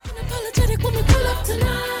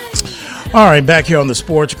All right, back here on the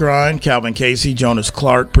Sports Grind, Calvin Casey, Jonas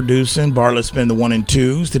Clark producing. Bartlett's been the 1 and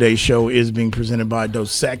 2s. Today's show is being presented by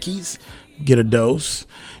Dos Equis. Get a dose.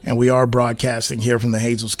 And we are broadcasting here from the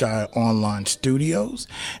Hazel Sky Online Studios.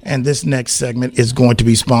 And this next segment is going to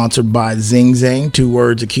be sponsored by Zing Zang. 2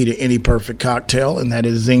 words, a key to any perfect cocktail, and that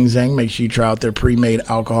is Zing Zang. Make sure you try out their pre-made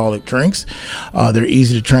alcoholic drinks. They're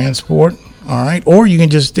easy to transport. All right. Or you can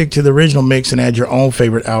just stick to the original mix and add your own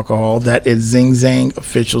favorite alcohol. That is Zing Zang,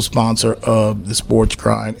 official sponsor of the Sports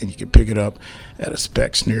Grind, and you can pick it up at a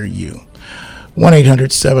Specs near you.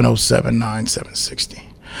 1-800-707-9760.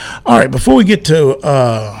 All right. Before we get to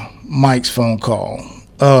Mike's phone call,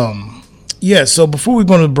 so before we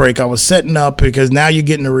go to the break, I was setting up because now you're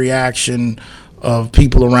getting a reaction of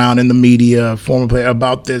people around in the media, former player,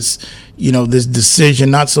 about this, this decision,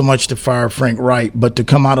 not so much to fire Frank Reich, but to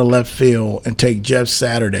come out of left field and take Jeff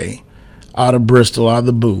Saturday out of Bristol, out of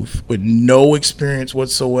the booth, with no experience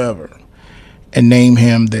whatsoever, and name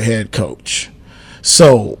him the head coach.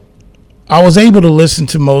 So I was able to listen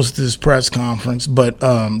to most of this press conference, but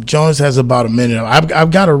Jonas has about a minute.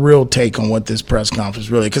 I've got a real take on what this press conference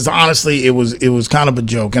really, because honestly, it was kind of a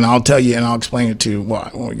joke, and I'll tell you, and I'll explain it to you why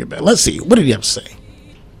when we get back. Let's see. What did he have to say?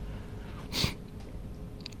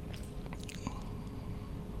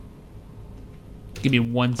 Give me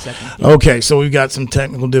 1 second. Okay, so we've got some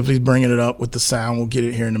technical difficulties bringing it up with the sound. We'll get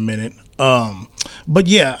it here in a minute. But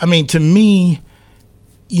yeah, I mean, to me,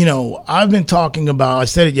 I've been talking about, I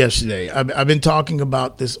said it yesterday, I've been talking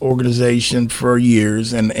about this organization for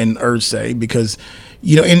years and Irsay because,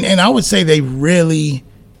 and I would say they really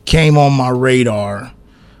came on my radar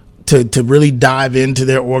to really dive into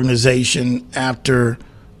their organization after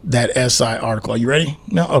that SI article. Are you ready?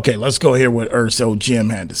 No? Okay, let's go hear what Irsay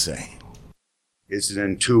Jim had to say. It's an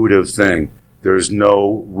intuitive thing. There's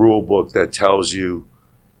no rule book that tells you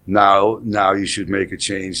now you should make a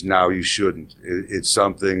change, now you shouldn't. It's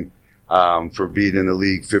something for being in the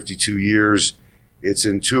league 52 years, it's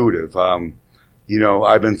intuitive. I've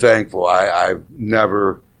been thankful. I've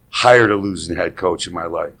never hired a losing head coach in my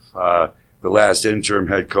life. The last interim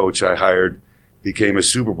head coach I hired became a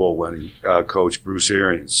Super Bowl winning coach, Bruce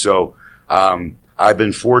Arians. So I've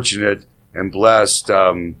been fortunate and blessed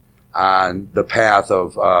on the path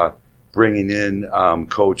of bringing in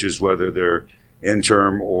coaches, whether they're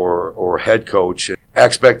interim or head coach.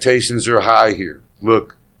 Expectations are high here.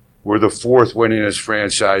 Look, we're the 4th winningest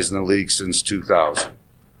franchise in the league since 2000.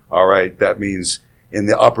 All right, that means in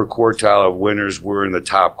the upper quartile of winners, we're in the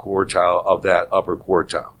top quartile of that upper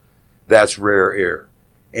quartile. That's rare air,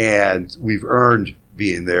 and we've earned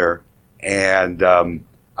being there. And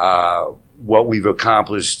what we've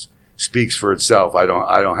accomplished speaks for itself. I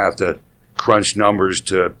don't have to crunch numbers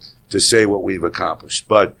to say what we've accomplished,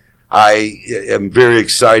 but I am very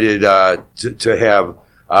excited to have,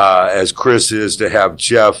 as Chris is, to have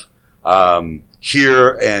Jeff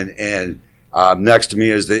here and next to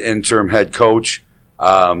me as the interim head coach.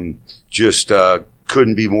 Just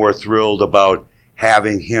couldn't be more thrilled about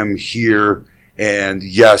having him here. And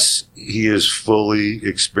yes, he is fully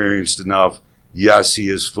experienced enough. Yes, he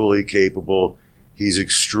is fully capable. He's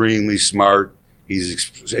extremely smart.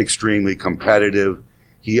 He's extremely competitive.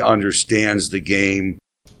 He understands the game.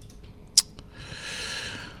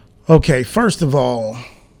 Okay, first of all,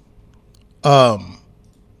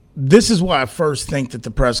 this is why I first think that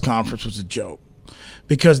the press conference was a joke,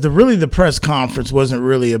 because the press conference wasn't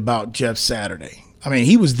really about Jeff Saturday. I mean,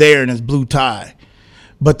 he was there in his blue tie,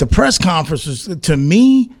 but the press conference was, to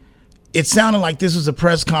me, it sounded like this was a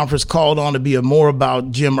press conference called on to be more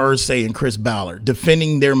about Jim Irsay and Chris Ballard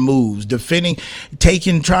defending their moves, trying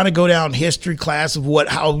to go down history class of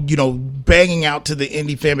banging out to the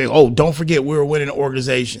Indy family. Oh, don't forget we're a winning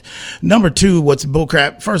organization. Number 2, what's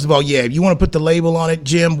bullcrap? First of all, yeah, if you want to put the label on it,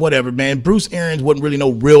 Jim, whatever, man. Bruce Arians wasn't really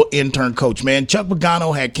no real intern coach, man. Chuck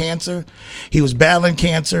Pagano had cancer. He was battling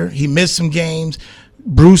cancer. He missed some games.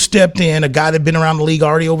 Bruce stepped in, a guy that had been around the league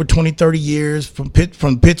already over 20, 30 years from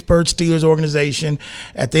Pittsburgh Steelers organization.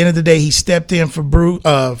 At the end of the day, he stepped in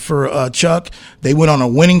for Chuck. They went on a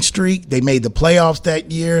winning streak. They made the playoffs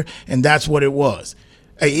that year, and that's what it was.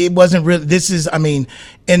 It wasn't really,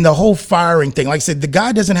 and the whole firing thing, like I said, the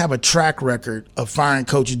guy doesn't have a track record of firing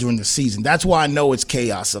coaches during the season. That's why I know it's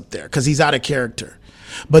chaos up there, because he's out of character.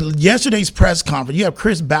 But yesterday's press conference, you have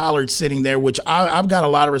Chris Ballard sitting there, which I've got a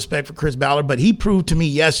lot of respect for Chris Ballard, but he proved to me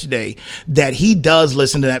yesterday that he does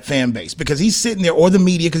listen to that fan base, because he's sitting there, or the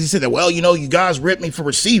media, because he said that, well, you guys ripped me for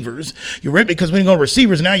receivers. You ripped me because we didn't go to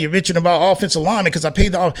receivers. Now you're bitching about offensive linemen because I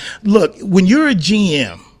paid the – look, when you're a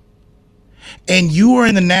GM and you are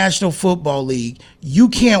in the National Football League, you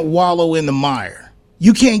can't wallow in the mire.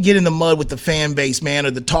 You can't get in the mud with the fan base, man,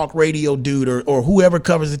 or the talk radio dude or whoever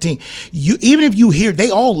covers the team. Even if you hear, they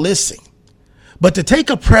all listen. But to take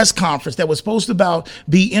a press conference that was supposed to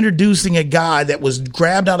be introducing a guy that was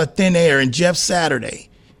grabbed out of thin air in Jeff Saturday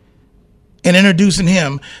and introducing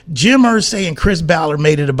him, Jim Irsay and Chris Ballard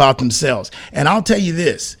made it about themselves. And I'll tell you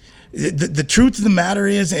this, the truth of the matter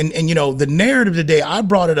is, and the narrative today, I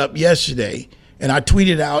brought it up yesterday and I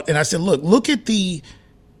tweeted out and I said, look at the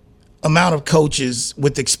amount of coaches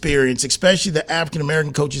with experience, especially the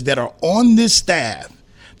African-American coaches that are on this staff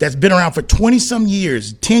that's been around for 20 some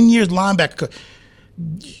years, 10 years linebacker.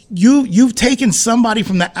 You've taken somebody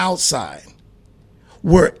from the outside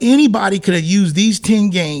where anybody could have used these 10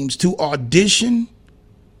 games to audition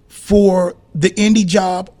for the Indy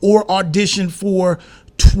job or audition for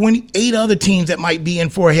 28 other teams that might be in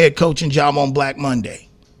for a head coaching job on Black Monday.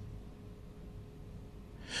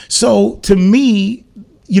 So to me,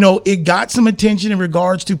 it got some attention in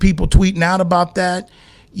regards to people tweeting out about that.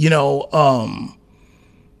 I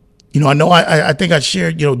know I think I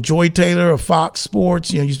shared, Joy Taylor of Fox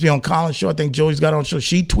Sports, used to be on Colin's show. I think Joy's got on show.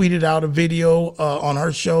 She tweeted out a video on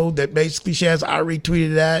her show that basically I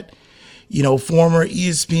retweeted that. Former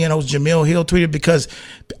ESPN host Jamil Hill tweeted, because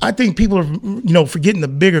I think people are, forgetting the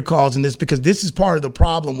bigger cause in this, because this is part of the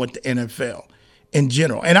problem with the NFL in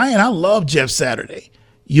general. And I love Jeff Saturday.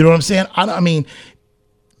 You know what I'm saying? I mean,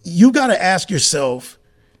 you got to ask yourself,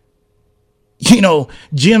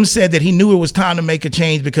 Jim said that he knew it was time to make a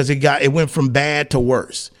change because it went from bad to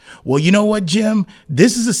worse. Well, you know what, Jim?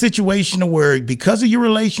 This is a situation where, because of your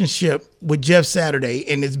relationship with Jeff Saturday,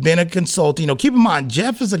 and it's been a consultant, keep in mind,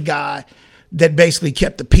 Jeff is a guy that basically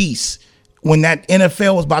kept the peace when that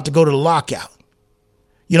NFL was about to go to the lockout.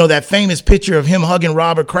 That famous picture of him hugging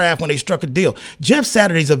Robert Kraft when they struck a deal. Jeff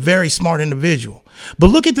Saturday's a very smart individual. But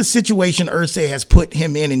look at the situation Irsay has put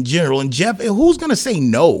him in general. And Jeff, who's going to say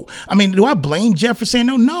no? I mean, do I blame Jeff for saying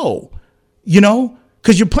no? No.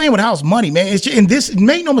 Because you're playing with house money, man.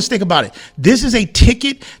 Make no mistake about it. This is a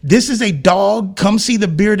ticket. This is a dog. Come see the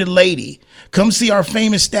bearded lady. Come see our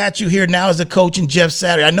famous statue here now as a coach in Jeff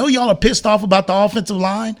Saturday. I know y'all are pissed off about the offensive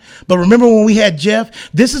line, but remember when we had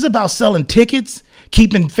Jeff? This is about selling tickets,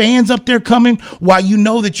 keeping fans up there coming while you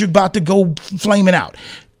know that you're about to go flaming out.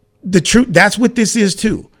 The truth, that's what this is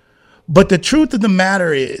too. But the truth of the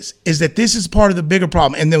matter is that this is part of the bigger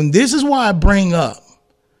problem. And then this is why I bring up,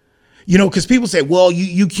 because people say, well,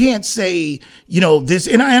 you can't say, this,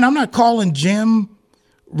 and I'm not calling Jim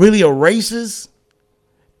really a racist.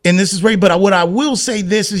 And this is right, but what I will say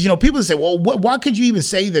this is, people say, well, why could you even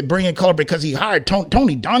say that, bring in color? Because he hired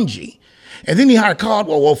Tony Dungy. And then he hired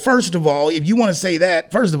Caldwell. Well, first of all, if you want to say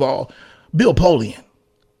that, first of all, Bill Polian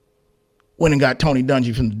went and got Tony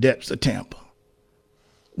Dungy from the depths of Tampa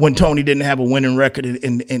when Tony didn't have a winning record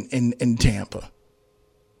in Tampa.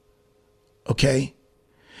 Okay?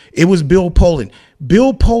 It was Bill Polian.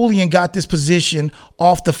 Bill Polian got this position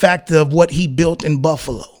off the fact of what he built in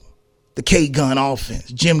Buffalo. The K-Gun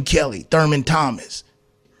offense, Jim Kelly, Thurman Thomas,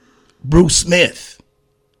 Bruce Smith.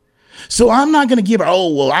 So I'm not going to give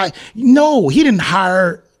her, no, he didn't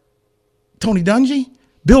hire Tony Dungy.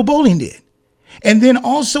 Bill Polian did. And then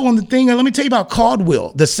also on the thing, let me tell you about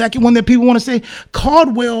Caldwell. The second one that people want to say,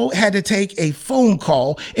 Caldwell had to take a phone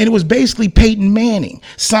call, and it was basically Peyton Manning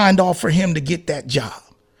signed off for him to get that job.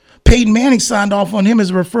 Peyton Manning signed off on him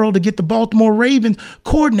as a referral to get the Baltimore Ravens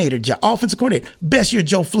coordinator job, offensive coordinator. Best year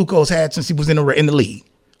Joe Flacco's had since he was in the league.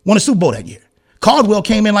 Won a Super Bowl that year. Caldwell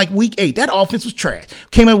came in like week 8. That offense was trash.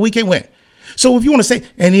 Came in week 8, went. So if you want to say,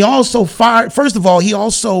 and he also fired, first of all, he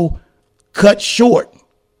also cut short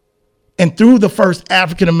and threw the first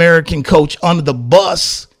African-American coach under the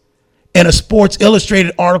bus in a Sports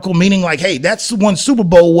Illustrated article, meaning like, hey, that's one Super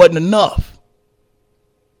Bowl wasn't enough.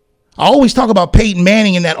 I always talk about Peyton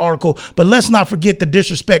Manning in that article, but let's not forget the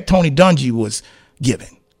disrespect Tony Dungy was given.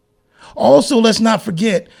 Also, let's not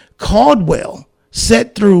forget Caldwell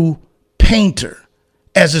set through Painter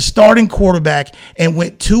as a starting quarterback and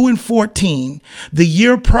went 2-14 the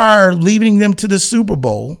year prior, leading them to the Super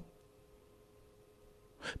Bowl.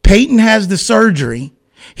 Peyton has the surgery.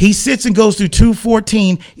 He sits and goes through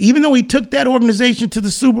 2-14, even though he took that organization to the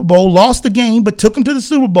Super Bowl, lost the game, but took him to the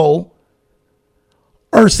Super Bowl.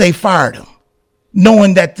 Irsay fired him,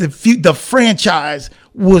 knowing that the franchise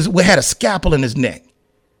had a scalpel in his neck.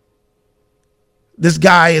 This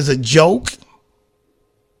guy is a joke.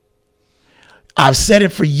 I've said it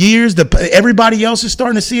for years. Everybody else is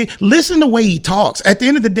starting to see it. Listen to the way he talks. At the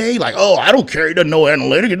end of the day, like, I don't care. He doesn't know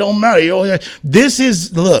analytics. It don't matter.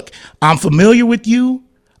 Look, I'm familiar with you.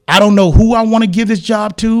 I don't know who I want to give this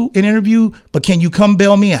job to, an interview, but can you come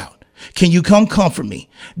bail me out? Can you come comfort me?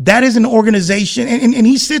 That is an organization. And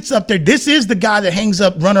he sits up there. This is the guy that hangs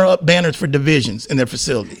up runner-up banners for divisions in their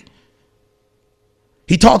facility.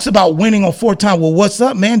 He talks about winning on 4 times. Well, what's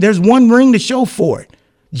up, man? There's one ring to show for it.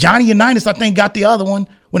 Johnny Unitas, I think, got the other one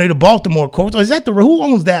when they the Baltimore Colts. Or is that who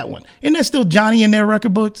owns that one? Isn't that still Johnny in their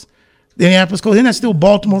record books? The Indianapolis Colts. Isn't that still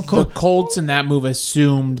Baltimore Colts? The Colts in that move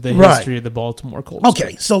assumed the history of the Baltimore Colts.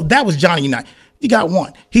 Okay, so that was Johnny Unitas. You got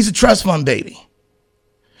one. He's a trust fund baby.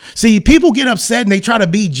 See, people get upset and they try to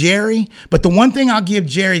be Jerry, but the one thing I'll give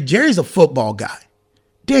Jerry's a football guy.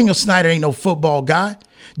 Daniel Snyder ain't no football guy.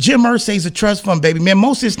 Jim Irsay's a trust fund baby. Man,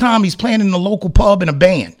 most of his time he's playing in the local pub in a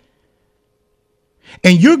band.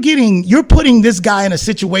 And you're putting this guy in a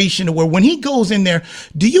situation where when he goes in there,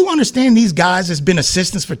 do you understand these guys has been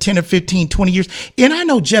assistants for 10 or 15, 20 years? And I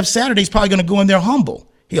know Jeff Saturday's probably going to go in there humble.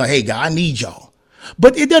 He's like, hey, guy, I need y'all.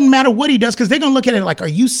 But it doesn't matter what he does because they're going to look at it like, are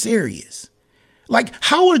you serious? Like,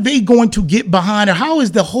 how are they going to get behind or how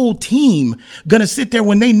is the whole team going to sit there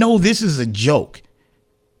when they know this is a joke?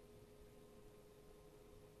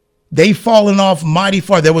 They've fallen off mighty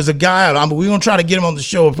far. There was a guy, we're going to try to get him on the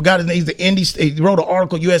show. I forgot his name. He's the Indy. He wrote an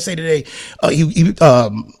article, USA Today. He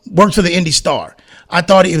works for the Indy Star. I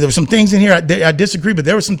thought there were some things in here. I disagree, but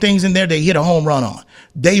there were some things in there they hit a home run on.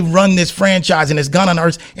 They run this franchise and it's gone on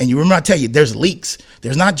earth. And you remember I tell you, there's leaks.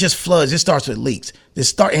 There's not just floods. It starts with leaks.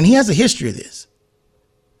 And he has a history of this.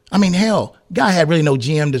 I mean, hell, guy had really no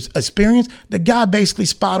GM experience. The guy basically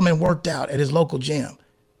spotted him and worked out at his local gym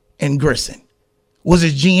in Grissom. Was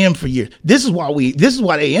his GM for years. This is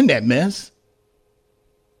why they in that mess.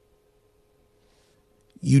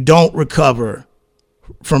 You don't recover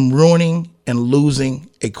from ruining and losing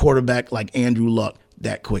a quarterback like Andrew Luck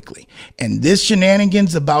that quickly. And this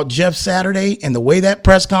shenanigans about Jeff Saturday and the way that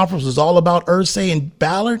press conference was all about Irsay and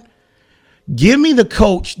Ballard, give me the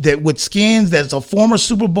coach that with skins that's a former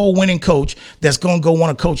Super Bowl winning coach that's going to go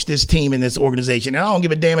want to coach this team in this organization. And I don't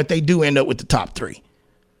give a damn if they do end up with the top 3.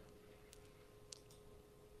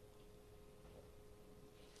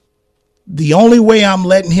 The only way I'm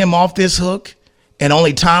letting him off this hook, and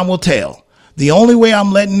only time will tell, the only way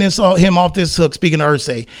I'm letting him off this hook, speaking of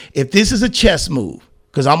Irsay, if this is a chess move,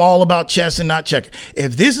 because I'm all about chess and not checker.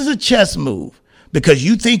 If this is a chess move, because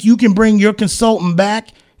you think you can bring your consultant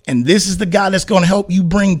back, and this is the guy that's going to help you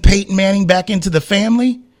bring Peyton Manning back into the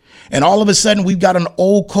family, and all of a sudden we've got an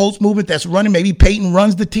old Colts movement that's running. Maybe Peyton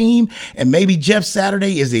runs the team, and maybe Jeff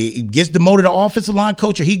Saturday gets demoted to offensive line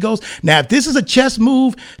coach, or he goes. Now, if this is a chess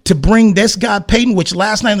move to bring this guy Peyton, which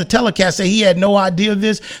last night in the telecast said he had no idea of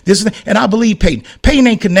this, and I believe Peyton. Peyton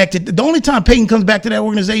ain't connected. The only time Peyton comes back to that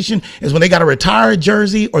organization is when they got to retire a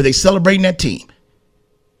jersey or they celebrating that team.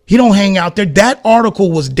 He don't hang out there. That article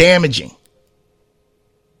was damaging.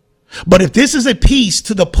 But if this is a piece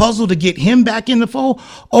to the puzzle to get him back in the fold,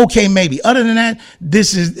 okay, maybe. Other than that,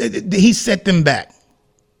 he set them back.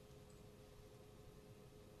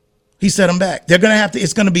 He set them back. They're going to have to,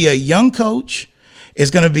 it's going to be a young coach.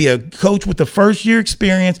 It's going to be a coach with the first year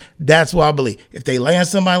experience. That's what I believe. If they land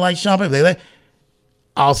somebody like Sean,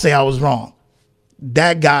 I'll say I was wrong.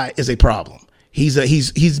 That guy is a problem.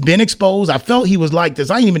 He's been exposed. I felt he was like this.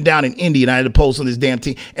 I ain't even down in Indy and I had to post on this damn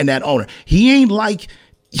team and that owner. He ain't like,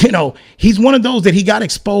 he's one of those that he got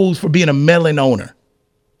exposed for being a meddling owner.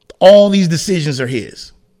 All these decisions are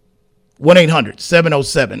his.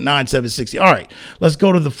 1-800-707-9760. All right, let's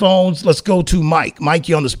go to the phones. Let's go to Mike. Mike,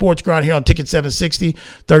 you're on the Sports Grind here on Ticket 760,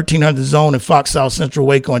 1300 Zone in Fox South Central,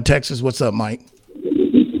 Waco, in Texas. What's up, Mike?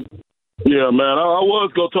 Yeah, man, I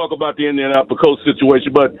was going to talk about the Indianapolis Colts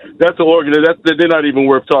situation, but that's an organization. They're not even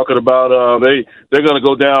worth talking about. They're going to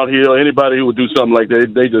go downhill. Anybody who would do something like that,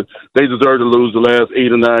 they deserve to lose the last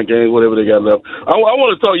 8 or 9 games, whatever they got left. I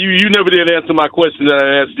want to talk. You never did answer my question that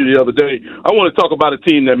I asked you the other day. I want to talk about a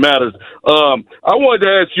team that matters. I wanted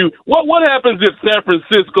to ask you what happens if San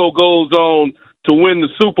Francisco goes on to win the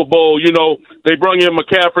Super Bowl? They brung in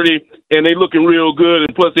McCaffrey, and they looking real good,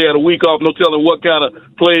 and plus they had a week off. No telling what kind of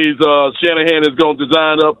plays Shanahan is going to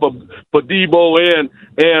design up for Debo and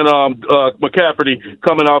McCaffrey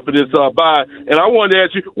coming off of this bye. And I wanted to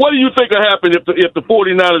ask you, what do you think will happen if the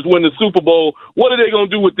 49ers win the Super Bowl? What are they going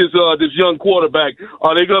to do with this young quarterback?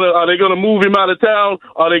 Are they gonna move him out of town?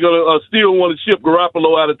 Are they going to still want to ship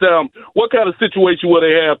Garoppolo out of town? What kind of situation will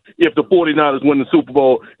they have if the 49ers win the Super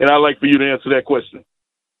Bowl? And I'd like for you to answer that question.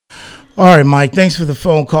 All right, Mike, thanks for the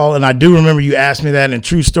phone call. And I do remember you asked me that. And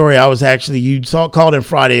true story, I was actually, called in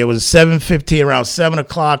Friday. It was 7:15, around 7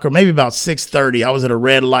 o'clock, or maybe about 6:30. I was at a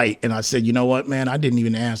red light, and I said, you know what, man, I didn't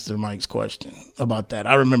even answer Mike's question about that.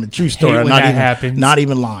 I remember, true story. I'm not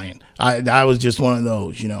even lying. I was just one of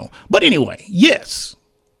those, But anyway, yes.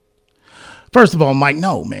 First of all, Mike,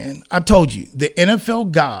 no, man. I told you, the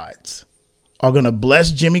NFL gods are going to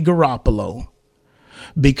bless Jimmy Garoppolo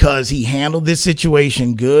because he handled this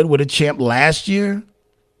situation good with a champ last year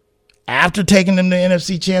after taking them to the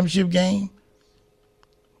NFC Championship game.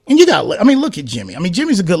 And look at Jimmy. I mean,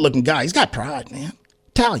 Jimmy's a good-looking guy. He's got pride, man.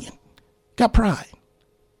 Italian. Got pride.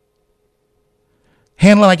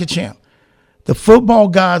 Handling like a champ. The football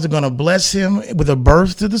gods are going to bless him with a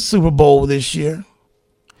berth to the Super Bowl this year.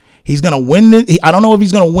 He's going to win it. I don't know if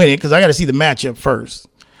he's going to win it because I got to see the matchup first.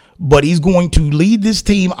 But he's going to lead this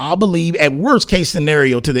team, I believe, at worst case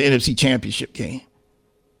scenario to the NFC Championship game.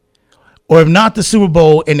 Or if not the Super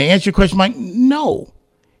Bowl, and to answer your question, Mike, no.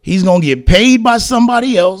 He's going to get paid by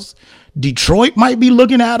somebody else. Detroit might be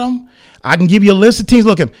looking at him. I can give you a list of teams.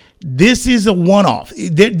 Look, this is a one-off.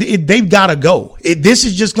 They've got to go. This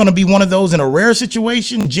is just going to be one of those in a rare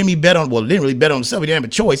situation. Jimmy didn't really bet on himself. He didn't have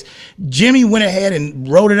a choice. Jimmy went ahead and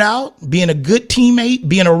wrote it out, being a good teammate,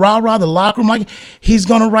 being a rah-rah, the locker room. Like, he's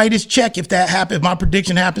going to write his check if that happens. If my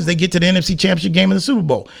prediction happens, they get to the NFC Championship game in the Super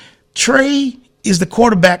Bowl. Trey is the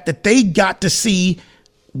quarterback that they got to see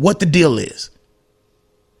what the deal is.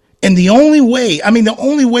 And the only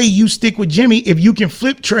way you stick with Jimmy, if you can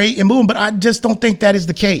flip Trey and move him, but I just don't think that is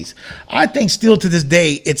the case. I think still to this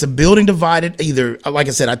day, it's a building divided. Either, like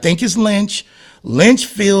I said, I think it's Lynch. Lynch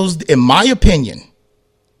feels, in my opinion,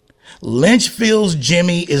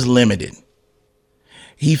 Jimmy is limited.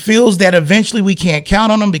 He feels that eventually we can't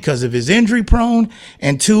count on him because of his injury prone,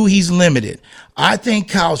 and 2, he's limited. I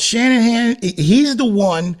think Kyle Shanahan, he's the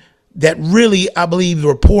one that really, I believe, the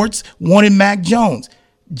reports wanted Mac Jones.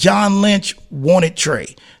 John Lynch wanted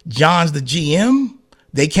Trey. John's the GM.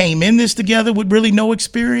 They came in this together with really no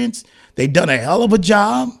experience. They've done a hell of a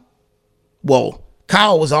job. Well,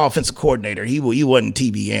 Kyle was offensive coordinator. He wasn't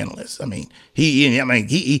TV analyst. I mean,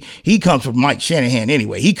 he comes from Mike Shanahan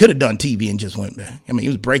anyway. He could have done TV and just went back. I mean, he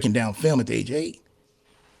was breaking down film at the age of 8.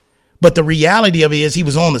 But the reality of it is he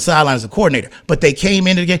was on the sideline as a coordinator. But they came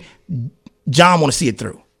into the game. John want to see it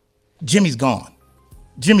through. Jimmy's gone.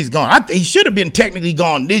 He should have been technically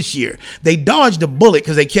gone this year. They dodged a bullet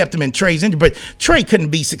because they kept him in Trey's injury. But Trey couldn't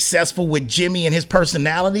be successful with Jimmy and his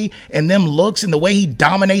personality and them looks and the way he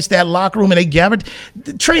dominates that locker room and they gathered.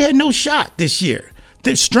 Trey had no shot this year.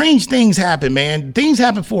 Strange things happen, man. Things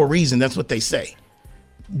happen for a reason. That's what they say.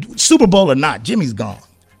 Super Bowl or not, Jimmy's gone.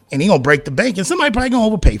 And he going to break the bank and somebody probably going to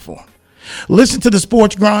overpay for him. Listen to the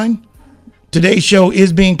Sports Grind. Today's show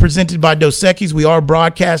is being presented by Dos Equis. We are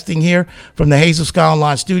broadcasting here from the Hazel Sky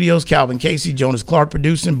Online Studios. Calvin Casey, Jonas Clark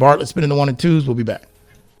producing. Bartlett spinning the 1 and 2s. We'll be back.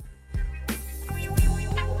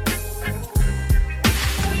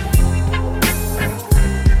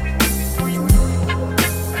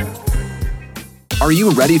 Are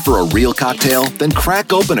you ready for a real cocktail? Then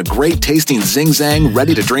crack open a great tasting Zing Zang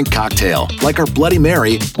ready-to-drink cocktail, like our Bloody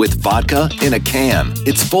Mary with vodka in a can.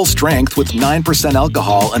 It's full strength with 9%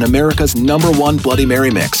 alcohol and America's #1 Bloody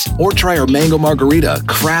Mary mix. Or try our Mango Margarita,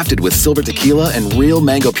 crafted with silver tequila and real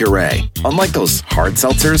mango puree. Unlike those hard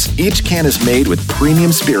seltzers, each can is made with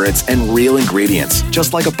premium spirits and real ingredients,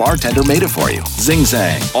 just like a bartender made it for you. Zing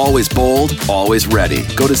Zang, always bold, always ready.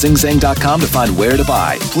 Go to zingzang.com to find where to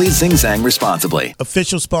buy. Please Zing Zang responsibly.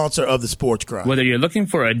 Official sponsor of the Sports Grind. Whether you're looking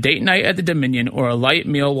for a date night at the Dominion or a light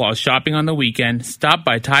meal while shopping on the weekend, stop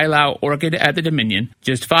by Thai Lao Orchid at the Dominion.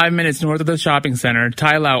 Just 5 minutes north of the shopping center,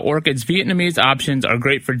 Thai Lao Orchid's Vietnamese options are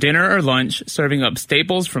great for dinner or lunch, serving up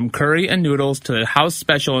staples from curry and noodles to the house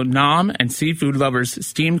special Nam and seafood lovers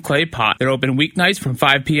steamed clay pot. They're open weeknights from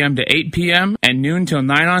 5 p.m. to 8 p.m. and noon till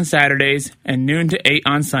 9 on Saturdays and noon to 8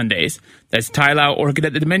 on Sundays. That's Thai Lao Orchid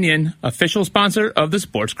at the Dominion, official sponsor of the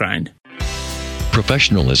Sports Grind.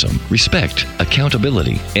 Professionalism, respect,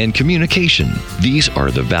 accountability, and communication. These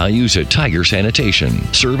are the values at Tiger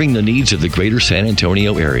Sanitation, serving the needs of the greater San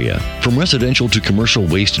Antonio area. From residential to commercial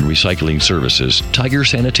waste and recycling services, Tiger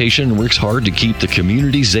Sanitation works hard to keep the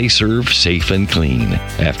communities they serve safe and clean.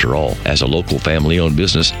 After all, as a local family-owned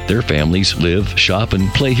business, their families live, shop,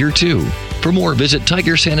 and play here too. For more, visit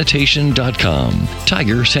TigerSanitation.com.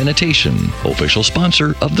 Tiger Sanitation, official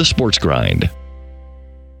sponsor of the Sports Grind.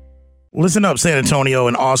 Listen up, San Antonio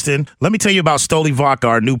and Austin. Let me tell you about Stoli Vodka,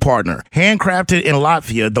 our new partner. Handcrafted in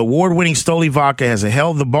Latvia, the award-winning Stoli Vodka has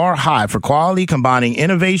held the bar high for quality, combining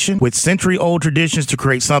innovation with century-old traditions to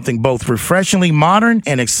create something both refreshingly modern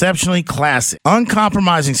and exceptionally classic.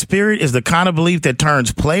 Uncompromising spirit is the kind of belief that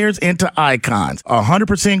turns players into icons.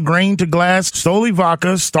 100% grain to glass, Stoli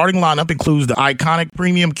Vodka's starting lineup includes the iconic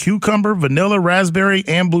premium cucumber, vanilla, raspberry,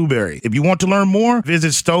 and blueberry. If you want to learn more,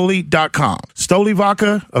 visit Stoli.com. Stoli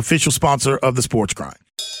Vodka, official sponsor of the Sports Grind.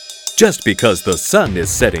 Just because the sun is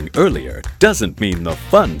setting earlier doesn't mean the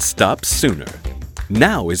fun stops sooner.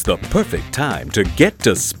 Now is the perfect time to get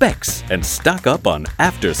to Specs and stock up on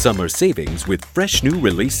after summer savings with fresh new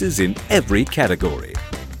releases in every category.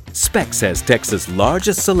 Specs has Texas'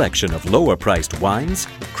 largest selection of lower-priced wines,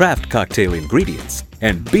 craft cocktail ingredients,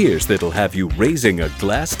 and beers that'll have you raising a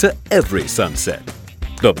glass to every sunset.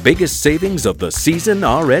 The biggest savings of the season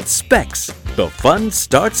are at Specs. The fun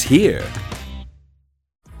starts here.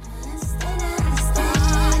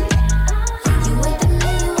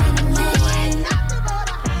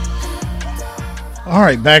 All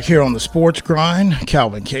right, back here on the Sports Grind,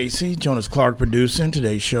 Calvin Casey, Jonas Clark producing.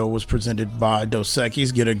 Today's show was presented by Dos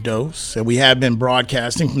Equis, Get a Dose. And we have been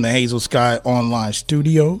broadcasting from the Hazel Sky Online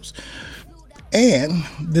Studios. And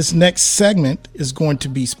this next segment is going to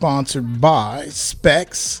be sponsored by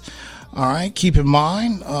Specs. All right, keep in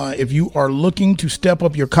mind, if you are looking to step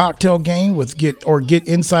up your cocktail game with get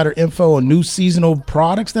insider info on new seasonal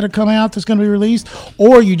products that are coming out that's going to be released,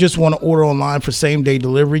 or you just want to order online for same-day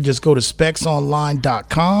delivery, just go to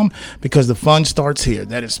specsonline.com because the fun starts here.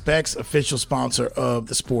 That is Specs, official sponsor of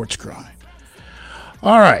the Sports Grind.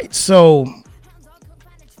 All right, so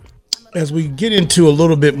as we get into a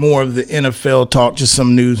little bit more of the NFL talk, just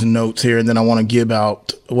some news and notes here, and then I want to give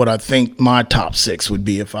out what I think my top 6 would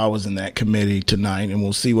be if I was in that committee tonight, and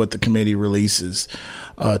we'll see what the committee releases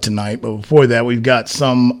tonight. But before that, we've got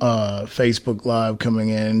some Facebook Live coming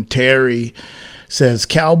in. Terry says,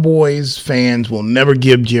 Cowboys fans will never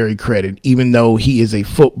give Jerry credit. Even though he is a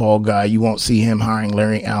football guy, you won't see him hiring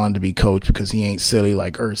Larry Allen to be coach because he ain't silly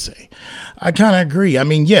like Irsay. I kind of agree. I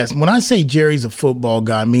mean, yes, when I say Jerry's a football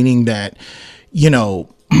guy, meaning that, could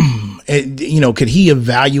he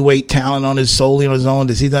evaluate talent solely on his own?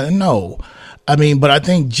 Does he? No. I mean, but I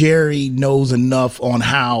think Jerry knows enough on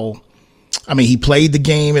how. I mean, he played the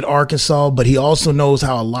game at Arkansas, but he also knows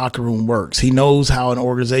how a locker room works. He knows how an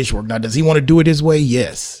organization works. Now, does he want to do it his way?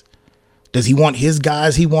 Yes. Does he want his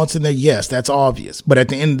guys he wants in there? Yes, that's obvious. But at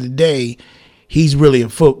the end of the day, he's really a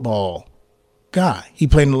football guy. He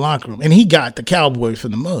played in the locker room, and he got the Cowboys from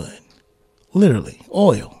the mud. Literally,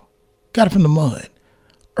 oil. Got it from the mud.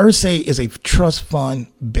 Irsay is a trust fund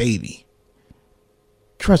baby.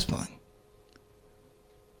 Trust fund.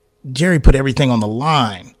 Jerry put everything on the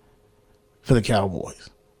line for the Cowboys.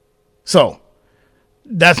 So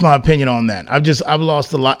that's my opinion on that. I've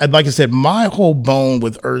lost a lot. Like I said, my whole bone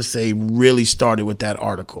with Irsay really started with that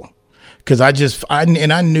article. Because I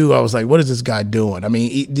knew, I was like, what is this guy doing? I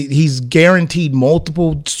mean, he's guaranteed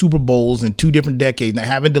multiple Super Bowls in 2 different decades, and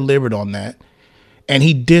they haven't delivered on that. And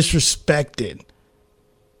he disrespected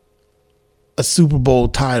a Super Bowl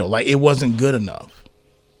title. Like, it wasn't good enough.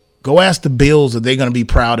 Go ask the Bills if they're going to be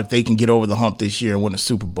proud if they can get over the hump this year and win a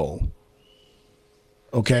Super Bowl.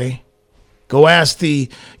 Okay? Go ask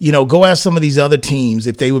some of these other teams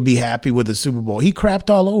if they would be happy with the Super Bowl. He crapped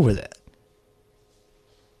all over that.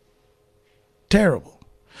 Terrible.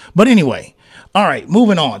 But anyway, all right,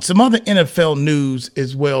 moving on. Some other NFL news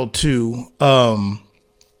as well, too.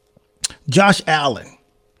 Josh Allen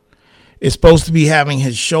is supposed to be having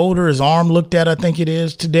his arm looked at, I think it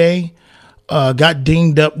is, today. Got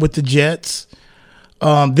dinged up with the Jets.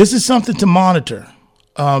 This is something to monitor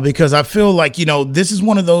because I feel like, this is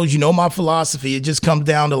one of those, my philosophy. It just comes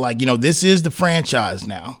down to this is the franchise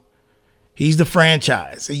now. He's the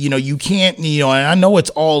franchise. You can't, and I know it's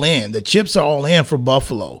all in. The chips are all in for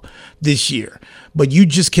Buffalo this year. But you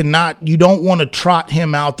just cannot, you don't want to trot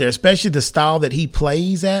him out there, especially the style that he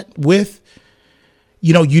plays with.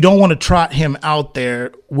 You don't want to trot him out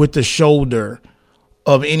there with the shoulder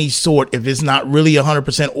of any sort if it's not really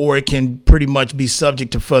 100%, or it can pretty much be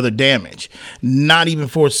subject to further damage. Not even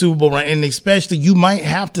for a Super Bowl run. And especially you might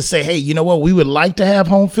have to say, hey, you know what? We would like to have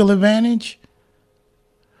home field advantage.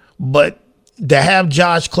 But to have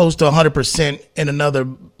Josh close to 100% in another,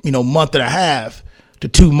 month and a half to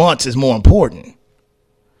 2 months is more important.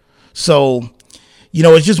 So,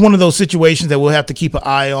 it's just one of those situations that we'll have to keep an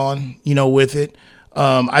eye on, with it.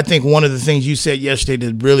 I think one of the things you said yesterday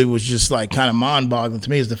that really was just kind of mind-boggling to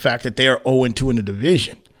me is the fact that they are 0-2 in the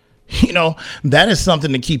division. That is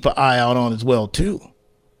something to keep an eye out on as well, too.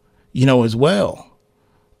 As well.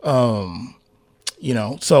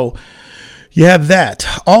 So you have that.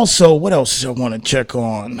 Also, what else I want to check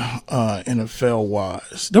on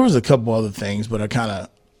NFL-wise? There was a couple other things, but I kind of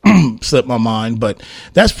slipped my mind. But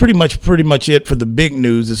that's pretty much it for the big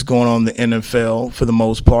news that's going on in the NFL for the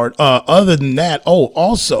most part. Other than that,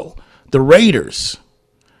 also the Raiders.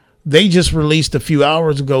 They just released a few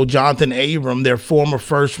hours ago Jonathan Abram, their former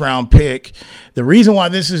first-round pick. The reason why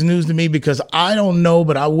this is news to me, because I don't know,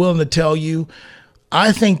 but I'm willing to tell you,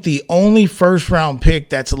 I think the only first-round pick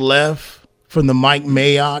that's left from the Mike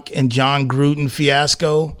Mayock and John Gruden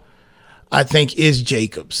fiasco, I think, is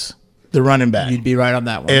Jacobs, the running back. You'd be right on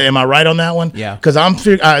that one. Am I right on that one? Yeah. Because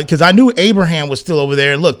I knew Abraham was still over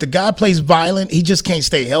there. Look, the guy plays violent. He just can't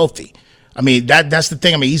stay healthy. I mean, that's the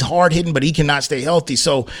thing. I mean, he's hard hitting, but he cannot stay healthy.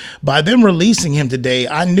 So by them releasing him today,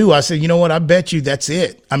 I said, you know what? I bet you that's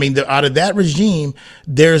it. I mean, out of that regime,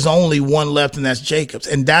 there's only one left, and that's Jacobs.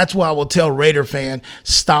 And that's why I will tell Raider fan,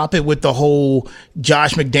 stop it with the whole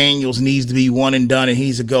Josh McDaniels needs to be one and done and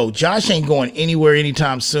he's a go. Josh ain't going anywhere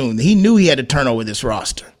anytime soon. He knew he had to turn over this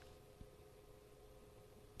roster.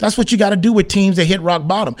 That's what you got to do with teams that hit rock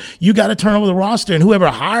bottom. You got to turn over the roster, and whoever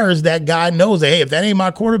hires that guy knows that, hey, if that ain't my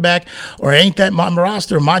quarterback or ain't that my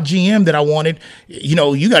roster, my GM that I wanted,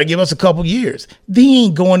 you got to give us a couple years. They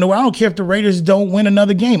ain't going nowhere. I don't care if the Raiders don't win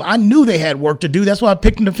another game. I knew they had work to do. That's why I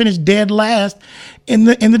picked them to finish dead last in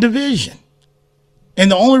the division. And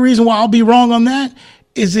the only reason why I'll be wrong on that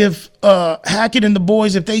is if Hackett and the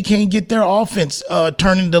boys, if they can't get their offense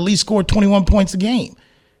turning to at least score 21 points a game.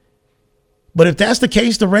 But if that's the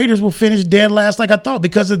case, the Raiders will finish dead last like I thought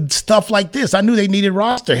because of stuff like this. I knew they needed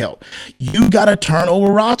roster help. You got to turn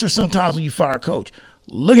over roster sometimes when you fire a coach.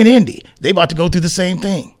 Look at Indy. They about to go through the same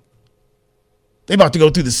thing.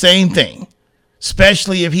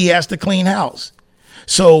 Especially if he has to clean house.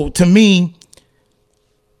 So to me,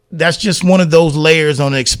 that's just one of those layers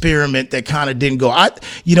on an experiment that kind of didn't go. I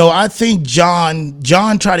think John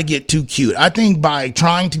tried to get too cute. I think by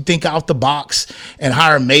trying to think out the box and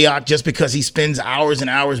hire Mayock just because he spends hours and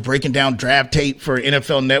hours breaking down draft tape for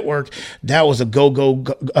NFL Network, that was a go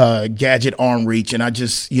gadget arm reach. And I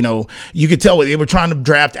just, you could tell they were trying to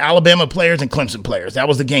draft Alabama players and Clemson players. That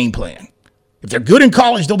was the game plan. If they're good in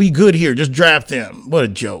college, they'll be good here. Just draft them. What a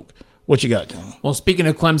joke. What you got, John? Well, speaking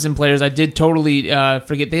of Clemson players, I did totally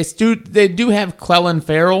forget. They do have Clellan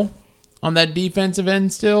Ferrell on that defensive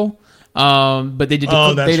end still, but they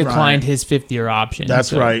declined his fifth-year option.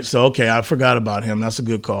 That's right. So, okay, I forgot about him. That's a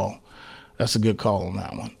good call. That's a good call on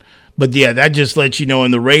that one. But, yeah, that just lets you know.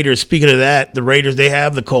 And the Raiders, speaking of that, the Raiders, they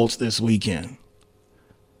have the Colts this weekend.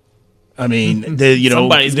 I mean,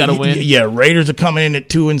 somebody's got to win. Yeah, Raiders are coming in at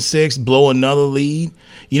 2-6, blow another lead.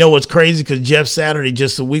 You know what's crazy? Because Jeff Saturday,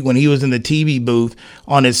 just a week when he was in the TV booth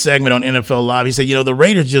on his segment on NFL Live, he said, the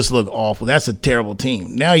Raiders just look awful. That's a terrible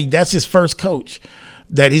team. Now that's his first coach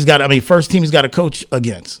that he's got. First team he's got to coach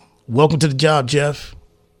against. Welcome to the job, Jeff.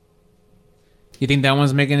 You think that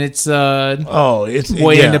one's making its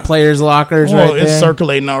into players' lockers right there? It's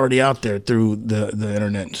circulating already out there through the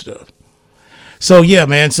internet and stuff. So, yeah,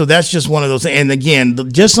 man, so that's just one of those. And, again,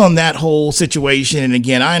 just on that whole situation, and,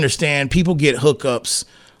 again, I understand people get hookups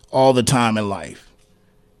all the time in life.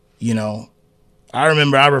 I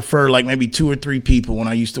remember I referred like maybe 2 or 3 people when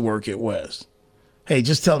I used to work at West. Hey,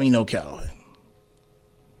 just tell me you know Callahan.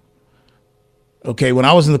 Okay, when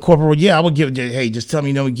I was in the corporate world, I would give, hey, just tell me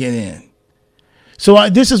you know we get in. So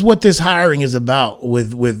this is what this hiring is about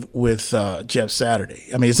with Jeff Saturday.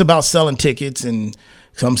 It's about selling tickets and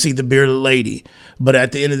come see the bearded lady. But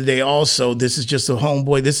at the end of the day, also, this is just a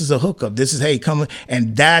homeboy. This is a hookup. This is, hey, come.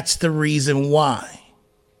 And that's the reason why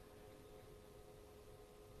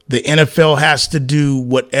the NFL has to do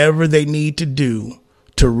whatever they need to do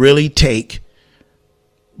to really take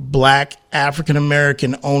Black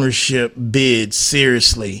African-American ownership bids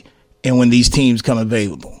seriously and when these teams come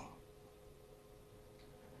available.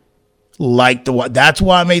 That's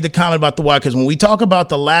why I made the comment about the why, because when we talk about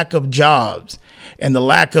the lack of jobs and the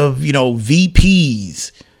lack of,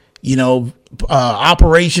 VPs,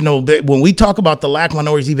 operational, when we talk about the lack of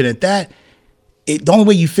minorities, even at that, the only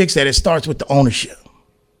way you fix that, it starts with the ownership.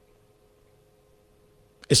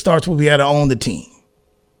 It starts with we had to own the team.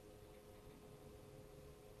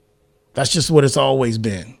 That's just what it's always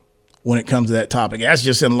been when it comes to that topic. That's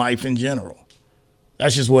just in life in general.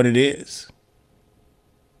 That's just what it is.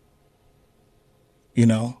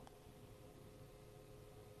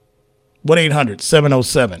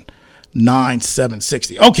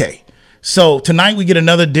 1-800-707-9760. Okay, so tonight we get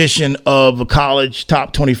another edition of a college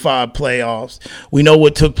top 25 playoffs. We know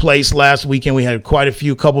what took place last weekend. We had quite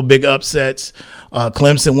a couple big upsets.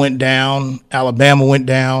 Clemson went down. Alabama went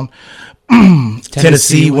down.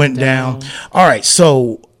 Tennessee went down. All right,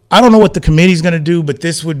 so I don't know what the committee's going to do, but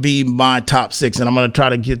this would be my top 6, and I'm going to try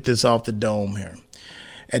to get this off the dome here.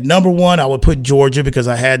 At number 1, I would put Georgia because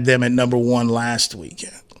I had them at number 1 last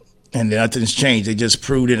weekend. And nothing's changed. They just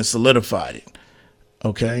proved it and solidified it.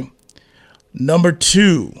 Okay? Number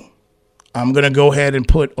 2, I'm going to go ahead and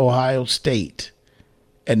put Ohio State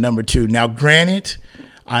at number 2. Now, granted,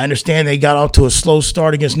 I understand they got off to a slow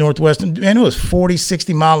start against Northwestern. Man, it was 40,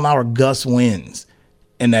 60-mile-an-hour gust winds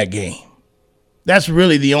in that game. That's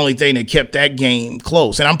really the only thing that kept that game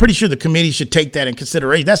close. And I'm pretty sure the committee should take that in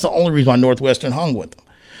consideration. That's the only reason why Northwestern hung with them.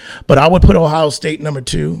 But I would put Ohio State number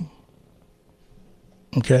 2.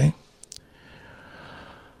 Okay.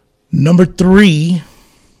 Number 3.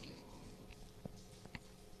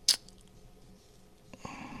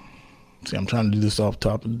 See, I'm trying to do this off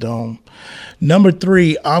top of the dome. Number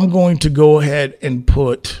 3, I'm going to go ahead and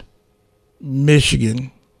put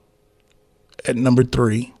Michigan at number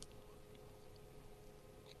 3.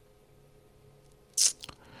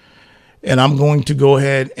 And I'm going to go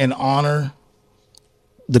ahead and honor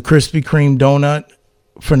the Krispy Kreme donut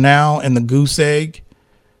for now and the goose egg.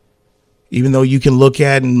 Even though you can look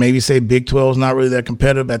at and maybe say Big 12 is not really that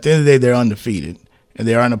competitive, at the end of the day, they're undefeated and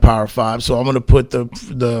they are in the Power 5. So I'm going to put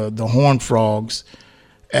the Horned Frogs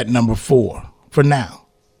at number 4 for now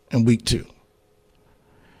in week 2.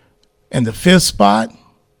 And the 5th spot,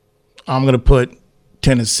 I'm going to put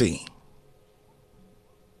Tennessee.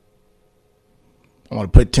 I'm going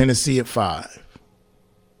to put Tennessee at 5.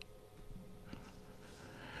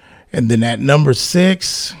 And then at number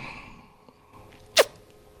 6,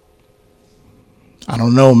 I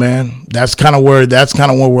don't know, man. That's kind of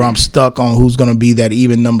where I'm stuck on who's going to be that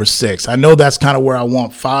even number 6. I know that's kind of where I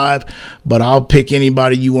want 5, but I'll pick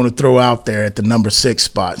anybody you want to throw out there at the number 6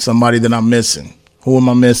 spot. Somebody that I'm missing. Who am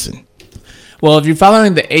I missing? Well, if you're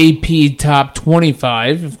following the AP top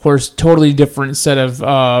 25, of course, totally different set of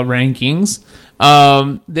rankings.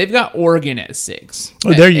 They've got Oregon at 6.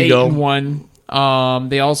 Oh, there you go. 8-1.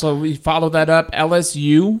 We follow that up.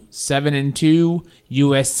 LSU 7-2.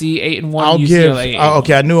 USC 8-1. UCLA 8-1.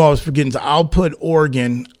 Okay, I knew I was forgetting. So I'll put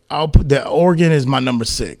Oregon. Oregon is my number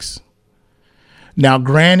 6. Now,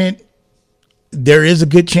 granted, there is a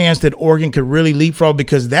good chance that Oregon could really leapfrog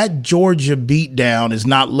because that Georgia beatdown is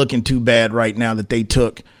not looking too bad right now that they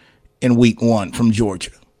took in week 1 from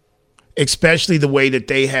Georgia, especially the way that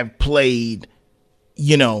they have played,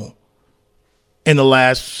 in the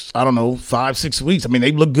last, 5-6 weeks. I mean,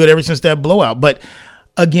 they've looked good ever since that blowout. But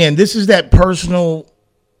again, this is that personal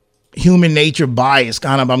human nature bias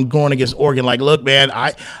kind of. I'm going against Oregon. Like, look, man,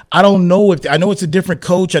 I don't know I know it's a different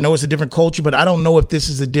coach. I know it's a different culture, but I don't know if this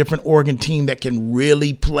is a different Oregon team that can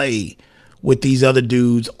really play with these other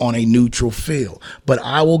dudes on a neutral field. But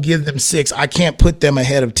I will give them 6. I can't put them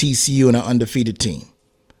ahead of TCU and an undefeated team.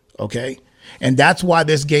 Okay? And that's why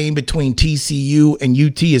this game between TCU and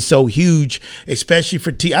UT is so huge, especially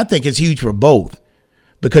for I think it's huge for both.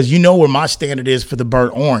 Because you know where my standard is for the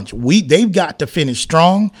Burnt Orange. They've got to finish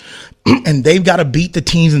strong, and they've got to beat the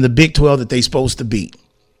teams in the Big 12 that they're supposed to beat.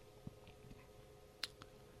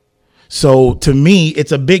 So to me,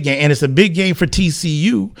 it's a big game, and it's a big game for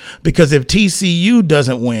TCU because if TCU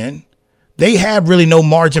doesn't win, they have really no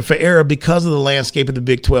margin for error because of the landscape of the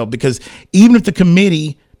Big 12. Because even if the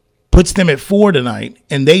committee puts them at 4 tonight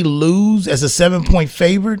and they lose as a 7-point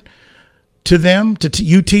favorite to them, to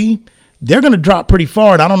UT, they're going to drop pretty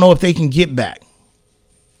far, and I don't know if they can get back.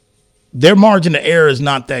 Their margin of error is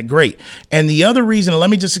not that great. And the other reason, let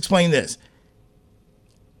me just explain this.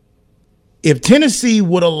 If Tennessee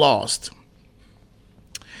would have lost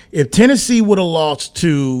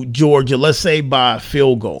to Georgia, let's say by a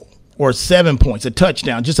field goal or 7 points, a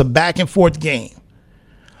touchdown, just a back and forth game,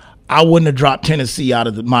 I wouldn't have dropped Tennessee out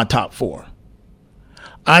of my top 4.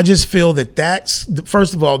 I just feel that's,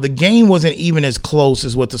 first of all, the game wasn't even as close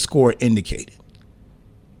as what the score indicated.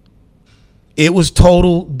 It was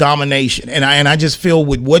total domination. And I just feel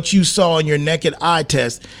with what you saw in your naked eye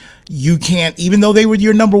test, you can't, even though they were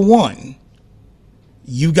your number 1,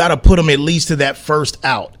 you got to put them at least to that first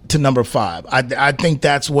out to number 5. I think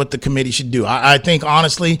that's what the committee should do. I think,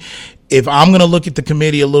 honestly, if I'm going to look at the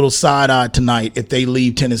committee a little side-eyed tonight, if they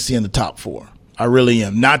leave Tennessee in the top 4, I really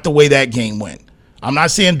am. Not the way that game went. I'm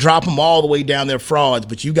not saying drop them all the way down there frauds,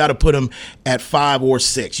 but you got to put them at 5 or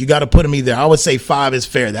 6. You got to put them either. I would say 5 is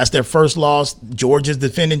fair. That's their first loss. Georgia's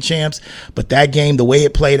defending champs. But that game, the way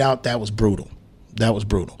it played out, that was brutal.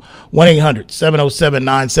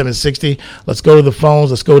 1-800-707-9760. Let's go to the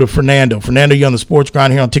phones. Let's go to Fernando. Fernando, you're on the Sports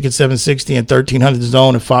Grind here on Ticket 760 and 1300 The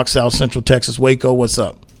Zone in Fox, South Central Texas, Waco. What's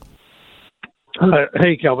up?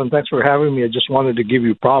 Hey, Calvin. Thanks for having me. I just wanted to give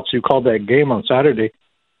you props. You called that game on Saturday.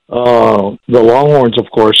 The Longhorns, of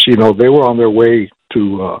course, they were on their way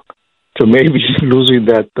to maybe losing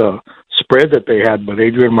that spread that they had, but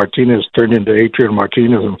Adrian Martinez turned into Adrian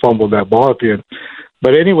Martinez and fumbled that ball at the end.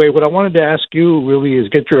 But anyway, what I wanted to ask you really is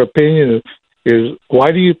get your opinion is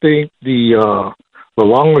why do you think the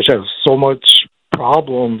Longhorns have so much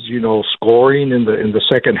problems, scoring in the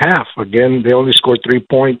second half? Again, they only scored 3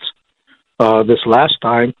 points this last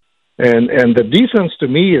time. And the defense to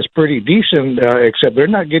me is pretty decent, except they're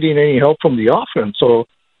not getting any help from the offense. So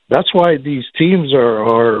that's why these teams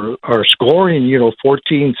are scoring,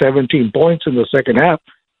 14, 17 points in the second half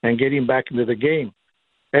and getting back into the game.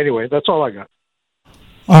 Anyway, that's all I got.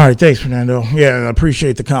 All right, thanks, Fernando. Yeah, I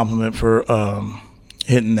appreciate the compliment for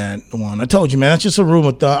hitting that one. I told you, man, that's just a rule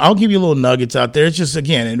of thumb. I'll give you little nuggets out there. It's just,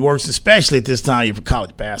 again, it works especially at this time for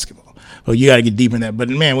college basketball. Well, you got to get deeper in that. But,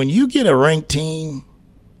 man, when you get a ranked team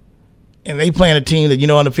and they playing a team that you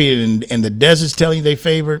know undefeated and the Desert's telling you they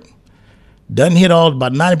favored, doesn't hit all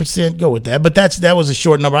about 90%, go with that. But that was a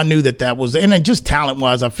short number. I knew that was, and then just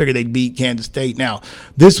talent-wise, I figured they'd beat Kansas State. Now,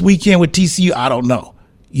 this weekend with TCU, I don't know.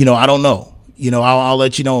 I don't know. I'll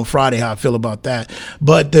let you know on Friday how I feel about that.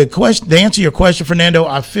 But to answer your question, Fernando,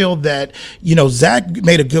 I feel that, Zach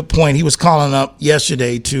made a good point. He was calling up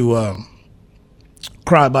yesterday to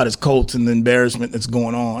cry about his Colts and the embarrassment that's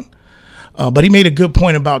going on. But he made a good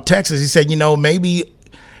point about Texas. He said, maybe,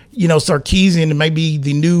 Sarkisian may be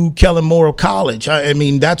the new Kellen Moore of college. I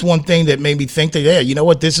mean, that's one thing that made me think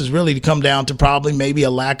that, this is really to come down to probably maybe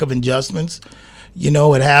a lack of adjustments. At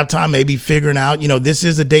halftime, maybe figuring out, this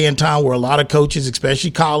is a day and time where a lot of coaches,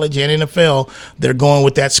 especially college and NFL, they're going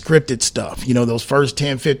with that scripted stuff, those first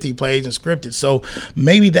 10, 50 plays and scripted. So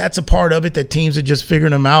maybe that's a part of it that teams are just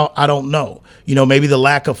figuring them out. I don't know. Maybe the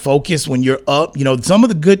lack of focus when you're up. Some of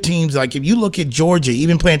the good teams, like if you look at Georgia,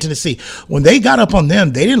 even playing Tennessee, when they got up on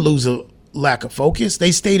them, they didn't lose a lack of focus.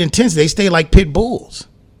 They stayed intense. They stayed like pit bulls.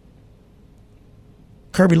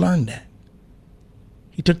 Kirby learned that.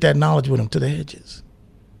 He took that knowledge with him to the hedges.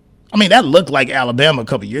 I mean, that looked like Alabama a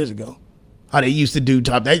couple years ago. How they used to do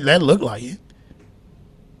top. That looked like it.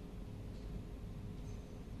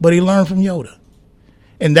 But he learned from Yoda.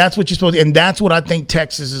 And that's what you're supposed to, and that's what I think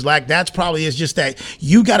Texas is like. That's probably is just that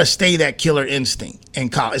you got to stay that killer instinct in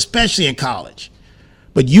college, especially in college.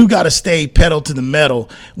 But you got to stay pedal to the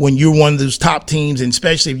metal when you're one of those top teams, and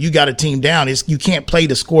especially if you got a team down, you can't play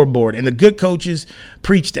the scoreboard. And the good coaches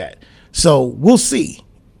preach that. So we'll see.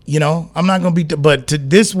 I'm not going to be, but to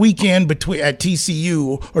this weekend at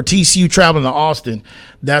TCU or TCU traveling to Austin,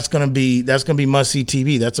 that's going to be must see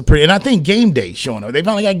TV. And I think game day is showing up. They've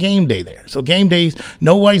only got game day there. So game days,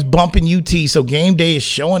 nobody's bumping UT. So game day is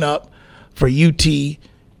showing up for UT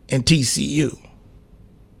and TCU.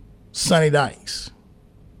 Sonny Dykes.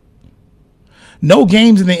 No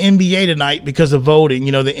games in the NBA tonight because of voting.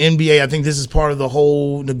 The NBA, I think this is part of the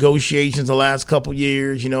whole negotiations the last couple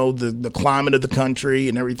years, the climate of the country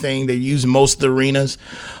and everything. They're using most of the arenas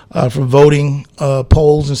for voting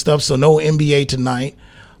polls and stuff. So no NBA tonight.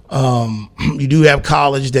 You do have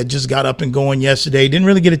college that just got up and going yesterday. Didn't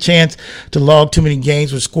really get a chance to log too many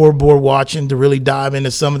games with scoreboard watching to really dive into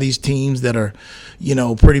some of these teams that are,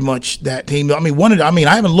 pretty much that team. I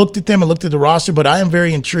haven't looked at them and looked at the roster, but I am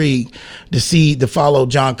very intrigued to follow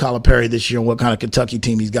John Calipari this year and what kind of Kentucky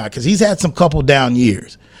team he's got, because he's had some couple down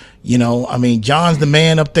years. John's the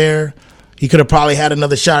man up there. He could have probably had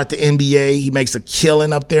another shot at the NBA. He makes a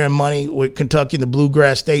killing up there in money with Kentucky and the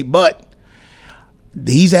Bluegrass State, but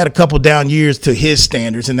he's had a couple down years to his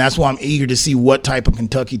standards, and that's why I'm eager to see what type of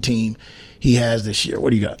Kentucky team he has this year. What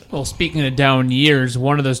do you got? Well, speaking of down years,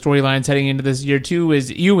 one of the storylines heading into this year, too, is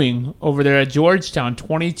Ewing over there at Georgetown.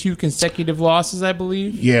 22 consecutive losses, I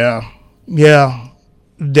believe. Yeah.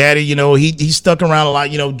 Daddy, he stuck around a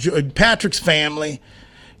lot. Patrick's family,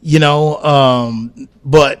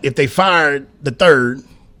 but if they fired the third,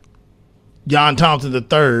 John Thompson the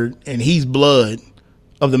third, and he's blood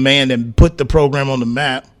of the man that put the program on the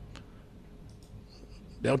map,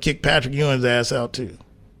 they'll kick Patrick Ewing's ass out too.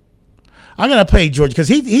 I'm going to pay George because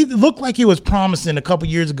he looked like he was promising a couple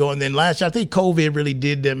years ago, and then last year I think COVID really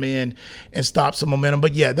did them in and stopped some momentum.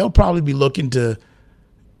 But, yeah, they'll probably be looking to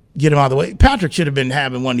get him out of the way. Patrick should have been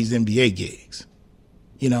having one of these NBA gigs,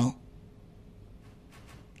 He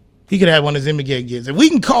could have one of his NBA gigs. If we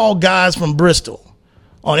can call guys from Bristol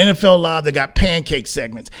on NFL Live that got pancake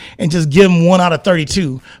segments and just give them 1 out of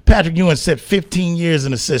 32, Patrick Ewing said 15 years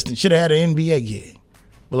an assistant. Should have had an NBA gig.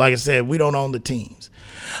 But like I said, we don't own the teams.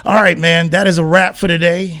 All right, man, that is a wrap for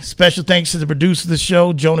today. Special thanks to the producer of the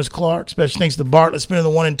show, Jonas Clark. Special thanks to Bartlett Spinner, the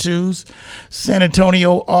 1 and 2s. San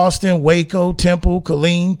Antonio, Austin, Waco, Temple,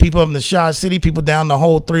 Killeen, people up in the Shaw City, people down the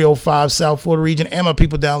whole 305 South Florida region, and my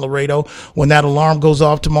people down Laredo. When that alarm goes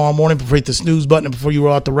off tomorrow morning, before you hit the snooze button and before you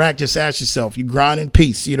roll out the rack, just ask yourself, you grinding?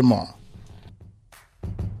 Peace. See you tomorrow.